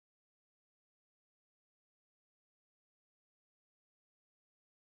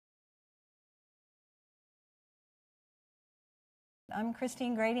I'm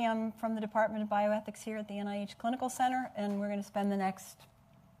Christine Grady. I'm from the Department of Bioethics here at the NIH Clinical Center, and we're going to spend the next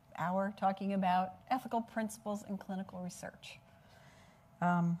hour talking about ethical principles in clinical research.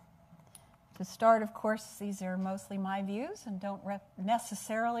 To start, of course, these are mostly my views and don't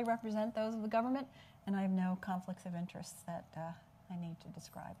necessarily represent those of the government, and I have no conflicts of interest that I need to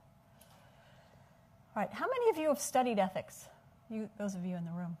describe. All right, how many of you have studied ethics? Those of you in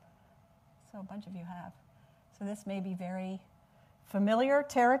the room. So a bunch of you have. So this may be very familiar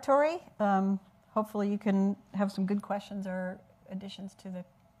territory. Hopefully you can have some good questions or additions to the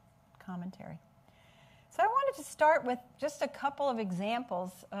commentary. So I wanted to start with just a couple of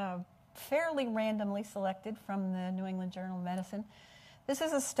examples, fairly randomly selected from the New England Journal of Medicine. This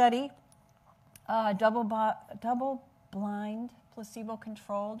is a study, double-blind,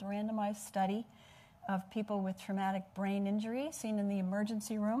 placebo-controlled, randomized study of people with traumatic brain injury seen in the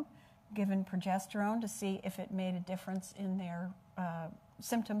emergency room, given progesterone to see if it made a difference in their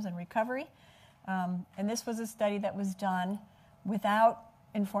symptoms and recovery. And this was a study that was done without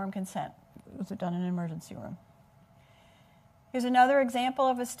informed consent. It was done in an emergency room. Here's another example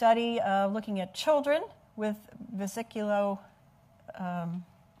of a study looking at children with vesiculo, I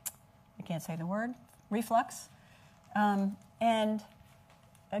can't say the word, reflux. And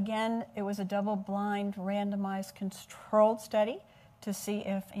again, it was a double-blind, randomized, controlled study to see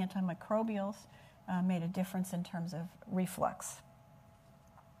if antimicrobials made a difference in terms of reflux.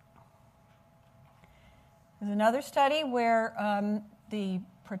 There's another study where the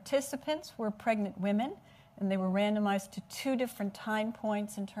participants were pregnant women, and they were randomized to 2 different time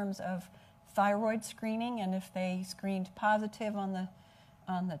points in terms of thyroid screening, and if they screened positive on the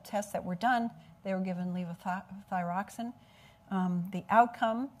tests that were done, they were given levothyroxine. The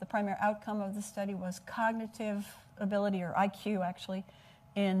outcome, the primary outcome of the study was cognitive ability, or IQ actually,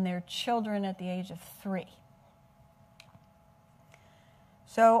 in their children at the age of 3.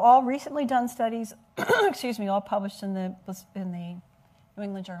 So all recently done studies, all published in the New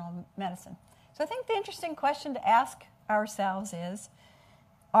England Journal of Medicine. So I think the interesting question to ask ourselves is,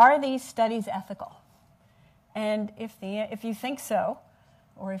 are these studies ethical? And if you think so,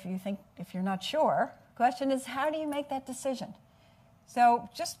 or if you're not sure, the question is, how do you make that decision? So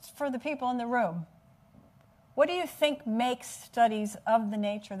just for the people in the room, what do you think makes studies of the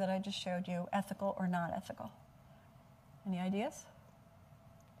nature that I just showed you ethical or not ethical? Any ideas?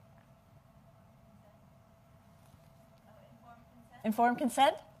 Informed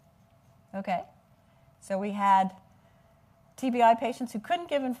consent? Okay. So we had TBI patients who couldn't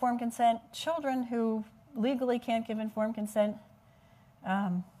give informed consent, children who legally can't give informed consent.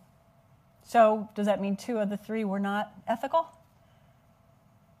 So does that mean 2 of the 3 were not ethical?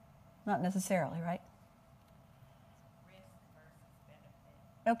 Not necessarily, right? Risk versus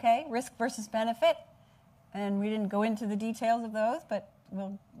benefit. Okay, risk versus benefit. And we didn't go into the details of those, but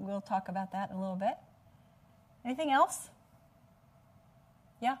we'll talk about that in a little bit. Anything else?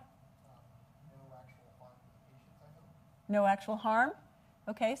 Yeah? No actual harm to the patients, I hope. No actual harm?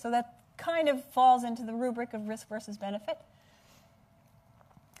 Okay, so that kind of falls into the rubric of risk versus benefit.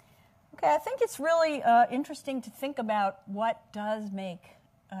 Okay, I think it's really interesting to think about what does make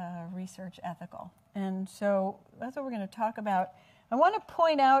research ethical. And so that's what we're going to talk about. I want to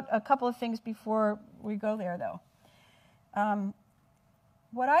point out a couple of things before we go there, though.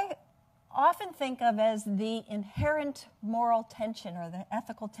 What I often think of as the inherent moral tension or the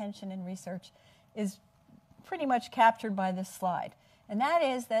ethical tension in research is pretty much captured by this slide. And that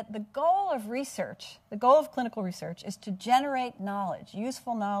is that the goal of research, the goal of clinical research, is to generate knowledge,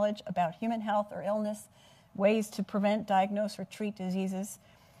 useful knowledge about human health or illness, ways to prevent, diagnose, or treat diseases.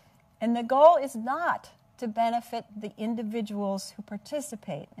 And the goal is not to benefit the individuals who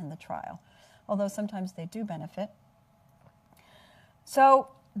participate in the trial, although sometimes they do benefit. So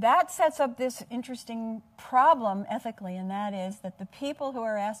that sets up this interesting problem ethically, and that is that the people who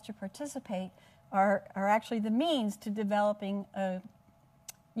are asked to participate are actually the means to developing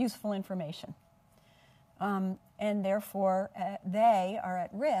useful information. And therefore, they are at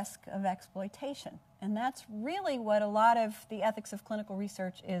risk of exploitation. And that's really what a lot of the ethics of clinical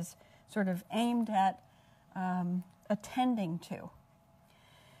research is sort of aimed at attending to.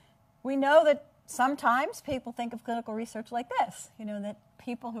 We know that sometimes people think of clinical research like this, that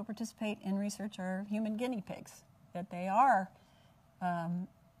people who participate in research are human guinea pigs, that they are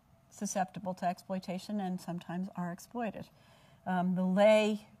susceptible to exploitation and sometimes are exploited. The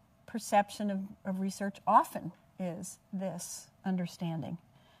lay perception of research often is this understanding.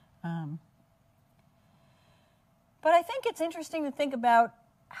 But I think it's interesting to think about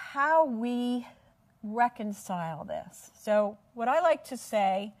how we reconcile this. So what I like to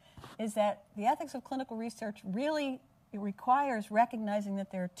say is that the ethics of clinical research really it requires recognizing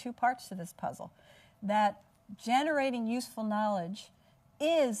that there are two parts to this puzzle, that generating useful knowledge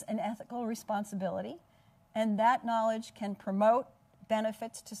is an ethical responsibility, and that knowledge can promote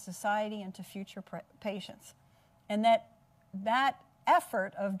benefits to society and to future patients. And that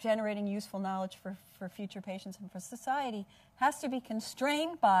effort of generating useful knowledge for future patients and for society has to be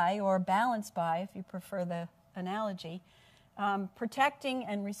constrained by, or balanced by, if you prefer the analogy, protecting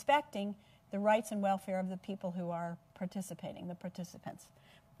and respecting the rights and welfare of the people who are participating, the participants.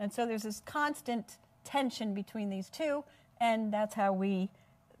 And so there's this constant tension between these two, and that's how we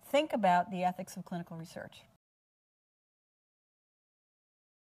think about the ethics of clinical research.